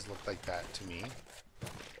 Kind of does look like that to me.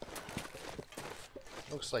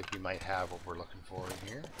 Looks like we might have what we're looking for in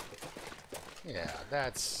here. Yeah,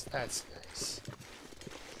 that's nice.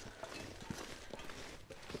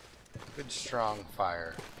 Good strong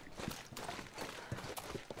fire.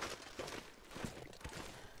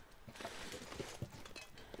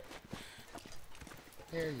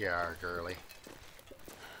 Here you are, girly.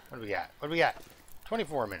 What do we got? What do we got?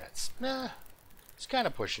 24 minutes. Nah, it's kind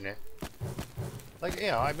of pushing it. Like, you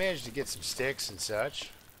know, I managed to get some sticks and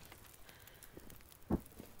such.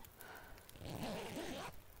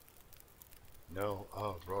 No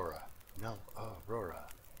Aurora. No Aurora.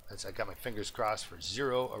 I got my fingers crossed for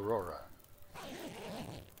 0 Aurora.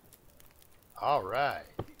 Alright.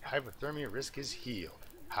 Hypothermia risk is healed.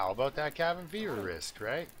 How about that cabin fever risk,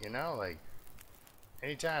 right? You know, like,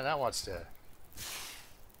 anytime that wants to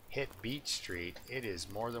hit Beach Street, it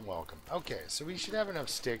is more than welcome. Okay, so we should have enough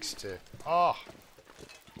sticks to... Oh!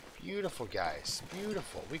 Beautiful, guys.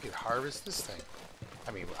 Beautiful. We could harvest this thing.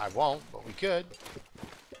 I mean, I won't, but we could.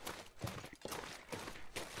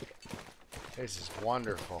 This is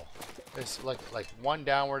wonderful. This like one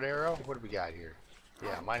downward arrow. What do we got here?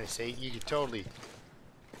 Yeah, -8. You could totally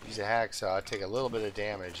use a hacksaw, take a little bit of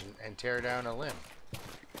damage, and tear down a limb.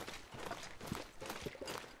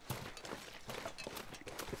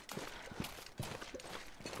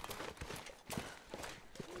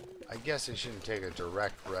 I guess I shouldn't take a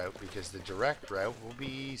direct route because the direct route will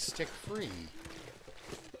be stick free.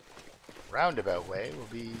 Roundabout way will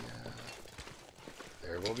be,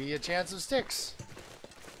 there will be a chance of sticks.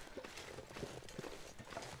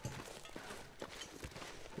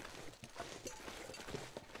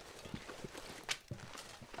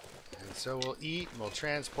 And so we'll eat and we'll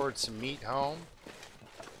transport some meat home.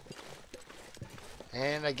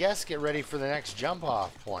 And I guess get ready for the next jump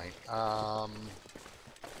off point.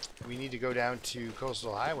 We need to go down to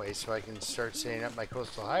Coastal Highway so I can start setting up my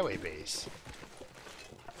Coastal Highway base.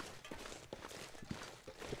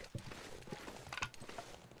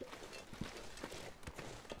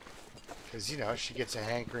 Because, you know, she gets a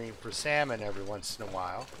hankering for salmon every once in a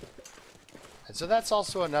while. And so that's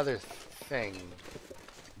also another thing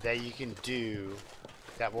that you can do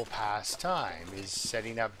that will pass time, is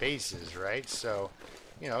setting up bases, right? So,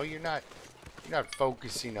 you know, you're not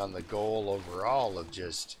focusing on the goal overall of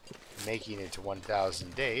just making it to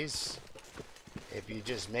 1,000 days. If you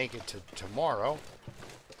just make it to tomorrow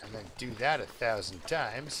and then do that 1,000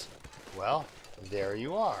 times, well, there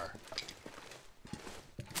you are.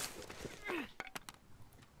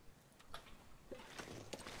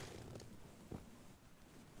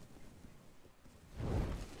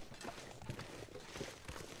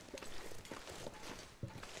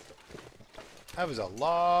 That was a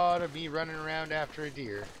lot of me running around after a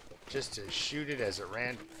deer just to shoot it as it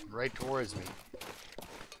ran right towards me.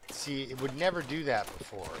 See, it would never do that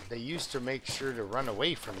before. They used to make sure to run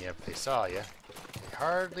away from you if they saw you. They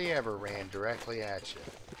hardly ever ran directly at you.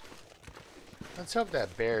 Let's hope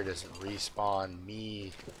that bear doesn't respawn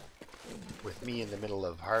me with me in the middle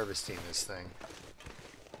of harvesting this thing.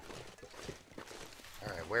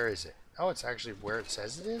 Alright, where is it? Oh, it's actually where it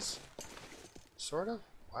says it is? Sort of?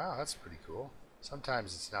 Wow, that's pretty cool.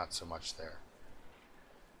 Sometimes it's not so much there.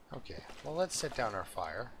 Okay, well, let's set down our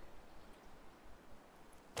fire.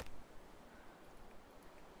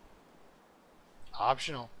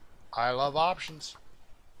 Optional. I love options.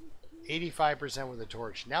 85% with a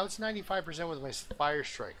torch. Now it's 95% with my fire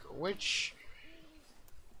striker, which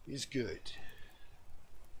is good.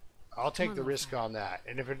 I'll take the risk on that.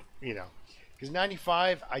 And if it, you know, because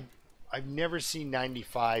 95, I've never seen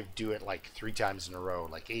 95 do it like 3 times in a row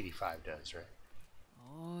like 85 does, right?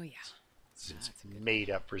 Oh, yeah. It's made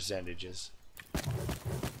up percentages. So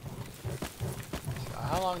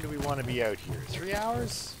how long do we want to be out here? 3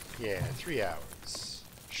 hours? Yeah, 3 hours.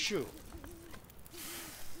 Shoot.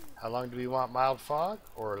 How long do we want mild fog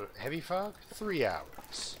or heavy fog? 3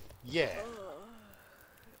 hours. Yeah.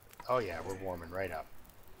 Oh yeah, we're warming right up.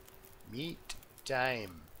 Meat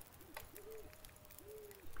time.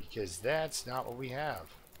 Because that's not what we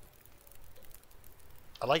have.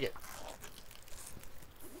 I like it.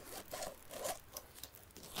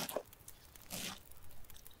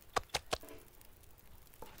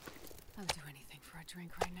 I'll do anything for a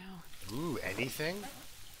drink right now. Ooh, anything?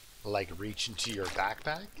 Like reach into your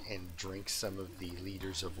backpack and drink some of the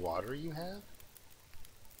liters of water you have?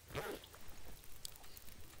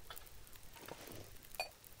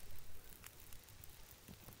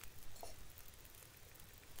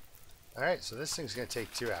 Alright, so this thing's going to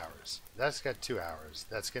take 2 hours. That's got 2 hours.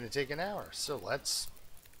 That's going to take an hour. So let's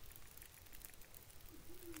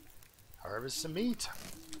harvest some meat.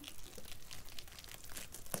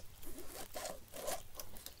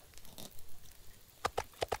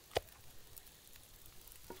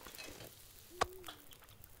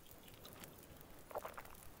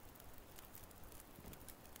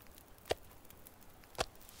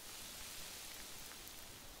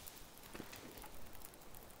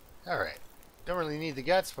 Alright. Don't really need the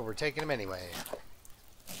guts, but we're taking them anyway.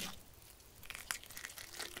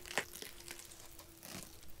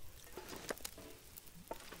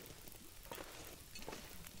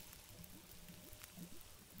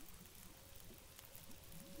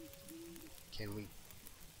 Can we...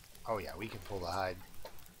 Oh yeah, we can pull the hide.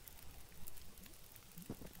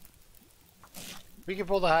 We can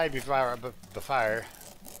pull the hide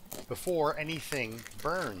before anything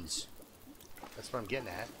burns. That's what I'm getting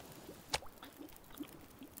at.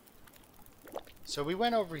 So we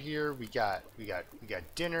went over here. We got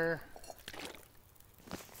dinner.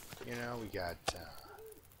 You know, we got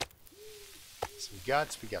some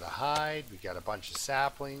guts. We got a hide. We got a bunch of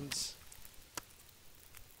saplings.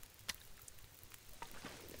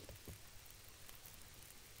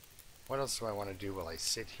 What else do I want to do while I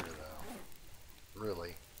sit here, though?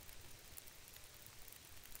 Really.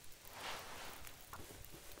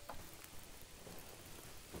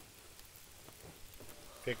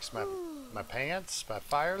 Fix my pants, my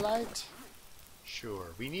firelight?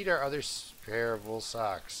 Sure. We need our other pair of wool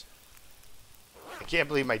socks. I can't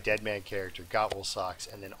believe my dead man character got wool socks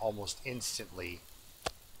and then almost instantly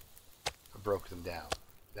broke them down.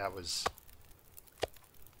 That was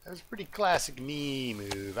a pretty classic me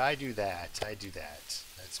move. I do that.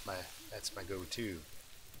 That's my go-to.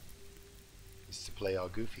 Is to play all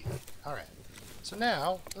goofy. All right. So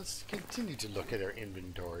now let's continue to look at our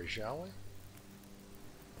inventory, shall we?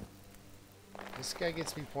 This guy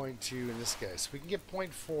gets me 0.2 and this guy. So we can get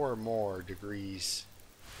 0.4 more degrees.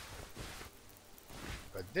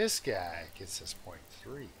 But this guy gets us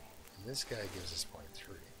 0.3. And this guy gives us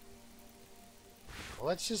 0.3. Well,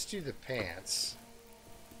 let's just do the pants.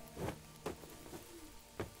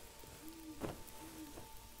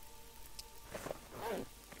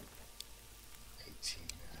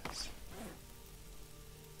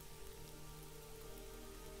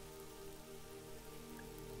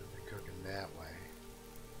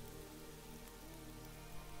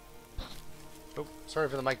 Oh, sorry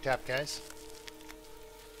for the mic tap, guys.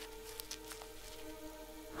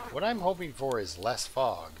 What I'm hoping for is less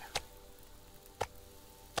fog.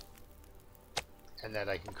 And that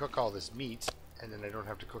I can cook all this meat, and then I don't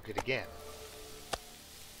have to cook it again.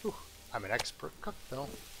 Whew, I'm an expert cook, though.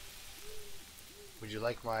 Would you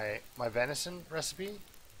like my venison recipe?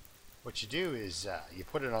 What you do is you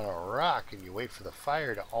put it on a rock and you wait for the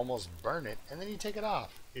fire to almost burn it, and then you take it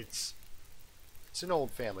off. It's an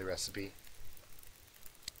old family recipe.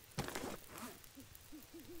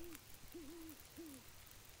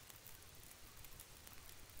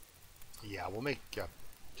 Yeah, we'll make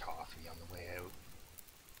coffee on the way out.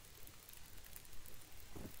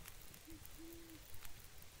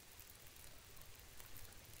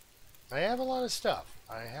 I have a lot of stuff,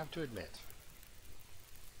 I have to admit.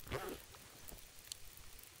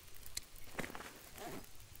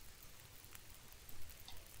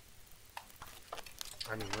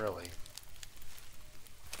 I mean, really.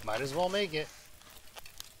 Might as well make it.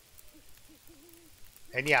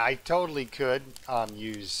 And yeah, I totally could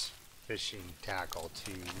use fishing tackle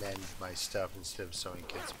to mend my stuff instead of sewing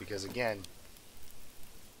kits, because again,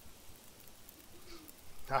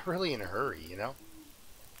 not really in a hurry, you know?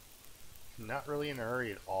 Not really in a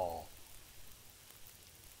hurry at all.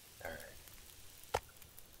 Alright.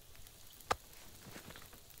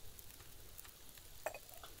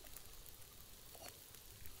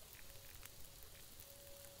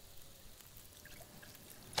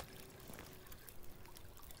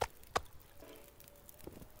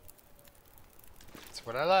 That's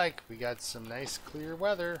what I like. We got some nice clear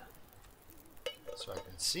weather, so I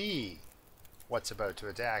can see what's about to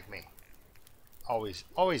attack me.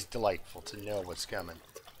 Always delightful to know what's coming.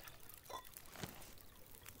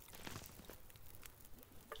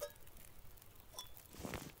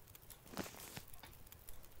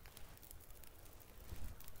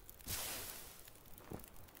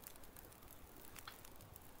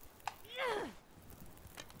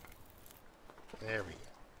 There we go.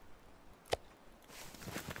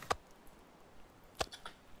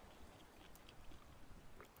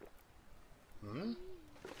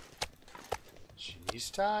 She's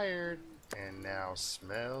tired and now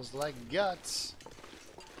smells like guts.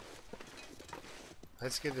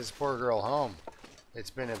 Let's get this poor girl home. It's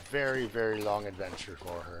been a very, very long adventure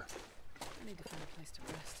for her. I need to find a place to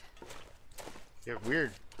rest. You're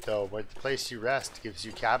weird though, but the place you rest gives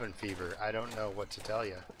you cabin fever. I don't know what to tell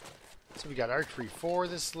you. So we got archery for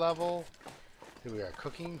this level. Then we got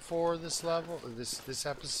cooking for this level, this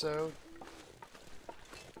episode.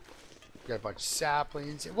 We got a bunch of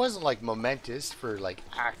saplings. It wasn't like momentous for like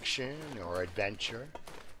action or adventure.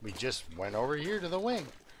 We just went over here to the wing.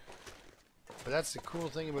 But that's the cool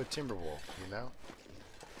thing about Timberwolf, you know?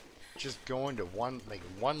 Just going to one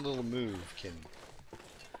little move can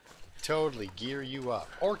totally gear you up.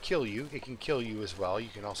 Or kill you. It can kill you as well. You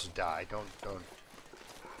can also die. Don't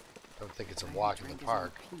think it's a walk in the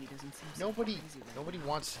park. Nobody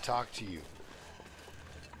wants to talk to you.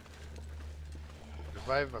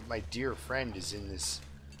 If my dear friend is in this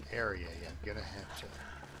area, yeah, I'm gonna have to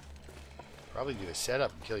probably do a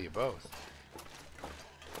setup and kill you both.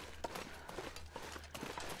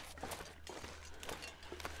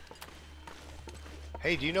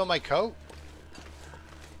 Hey, do you know my coat?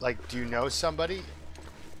 Like, do you know somebody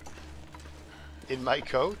in my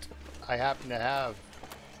coat? I happen to have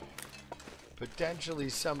potentially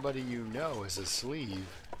somebody you know as a sleeve.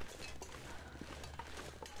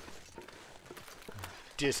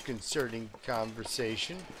 Disconcerting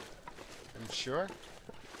conversation, I'm sure.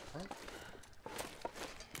 Huh?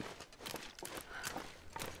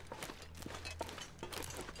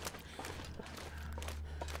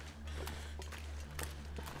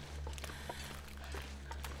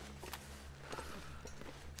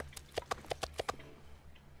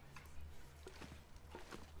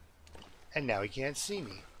 And now he can't see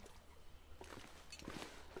me.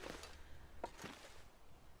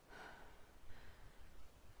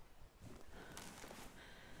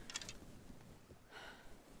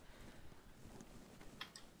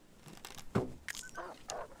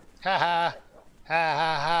 Ha ha! Ha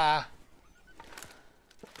ha ha!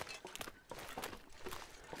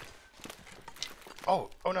 Oh,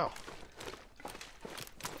 oh no.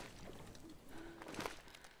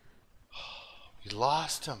 We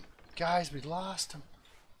lost him. Guys, we lost him.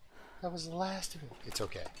 That was the last of it. It's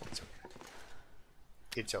okay. It's okay.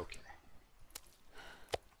 It's okay.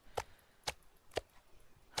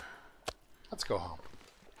 Let's go home.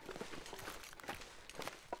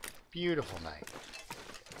 Beautiful night.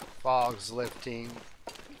 Fog's lifting.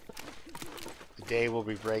 The day will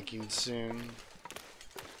be breaking soon.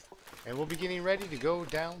 And we'll be getting ready to go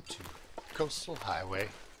down to Coastal Highway.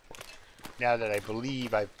 Now that I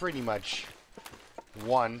believe I've pretty much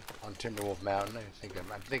won on Timberwolf Mountain, I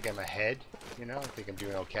think I'm ahead. You know, I think I'm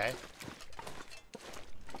doing okay.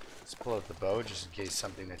 Let's pull out the bow just in case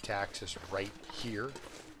something attacks us right here.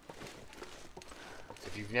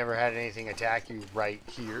 If you've never had anything attack you right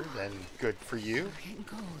here, then good for you. I'm getting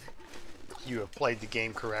cold. You have played the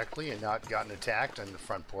game correctly and not gotten attacked on the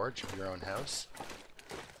front porch of your own house.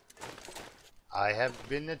 I have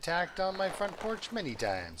been attacked on my front porch many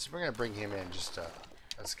times. We're going to bring him in just,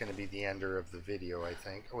 that's going to be the ender of the video, I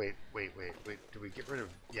think. Oh, wait. Do we get rid of,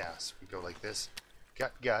 yes, we go like this.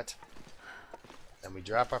 Gut. Then we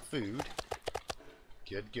drop our food.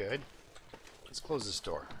 Good. Let's close this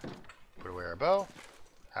door. Put away our bow.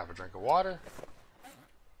 Have a drink of water.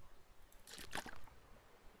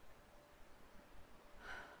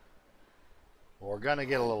 We're going to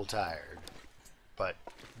get a little tired. But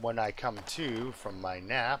when I come to from my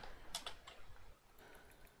nap,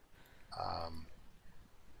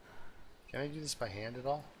 can I do this by hand at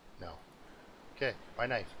all? No. Okay, by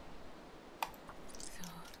knife. So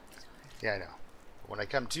tired. Yeah, I know. But when I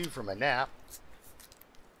come to from a nap,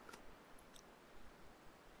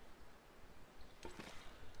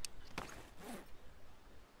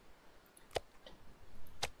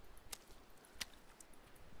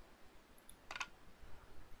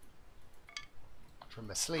 from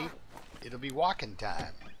my sleep, it'll be walking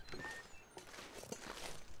time.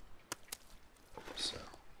 So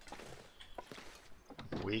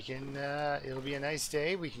we can, it'll be a nice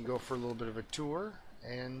day. We can go for a little bit of a tour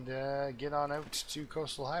and get on out to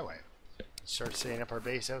Coastal Highway. Start setting up our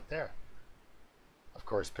base out there. Of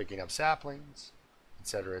course, picking up saplings,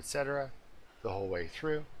 etc., the whole way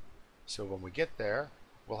through. So when we get there,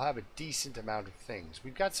 we'll have a decent amount of things.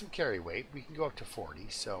 We've got some carry weight. We can go up to 40,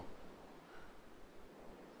 so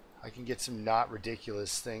I can get some not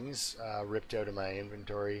ridiculous things ripped out of my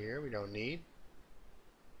inventory here we don't need.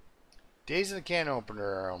 Days of the can opener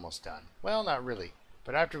are almost done. Well, not really.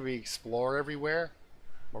 But after we explore everywhere,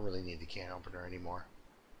 we won't really need the can opener anymore.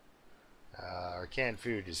 Our canned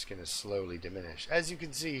food is going to slowly diminish. As you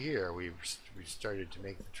can see here, we've started to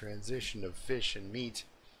make the transition of fish and meat.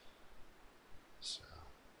 So,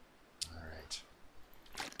 alright.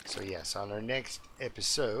 So yes, on our next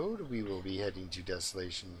episode, we will be heading to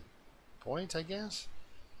Desolation Point, I guess.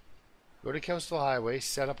 Go to Coastal Highway,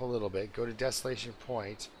 set up a little bit, go to Desolation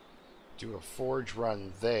Point, do a forge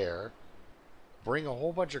run there, bring a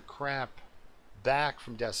whole bunch of crap back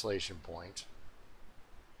from Desolation Point.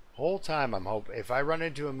 Whole time I'm hoping, if I run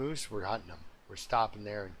into a moose, we're hunting them. We're stopping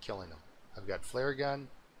there and killing them. I've got flare gun,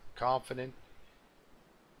 confident.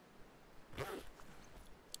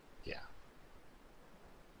 Yeah.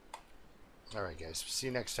 Alright guys, see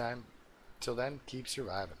you next time. Till then, keep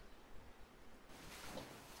surviving.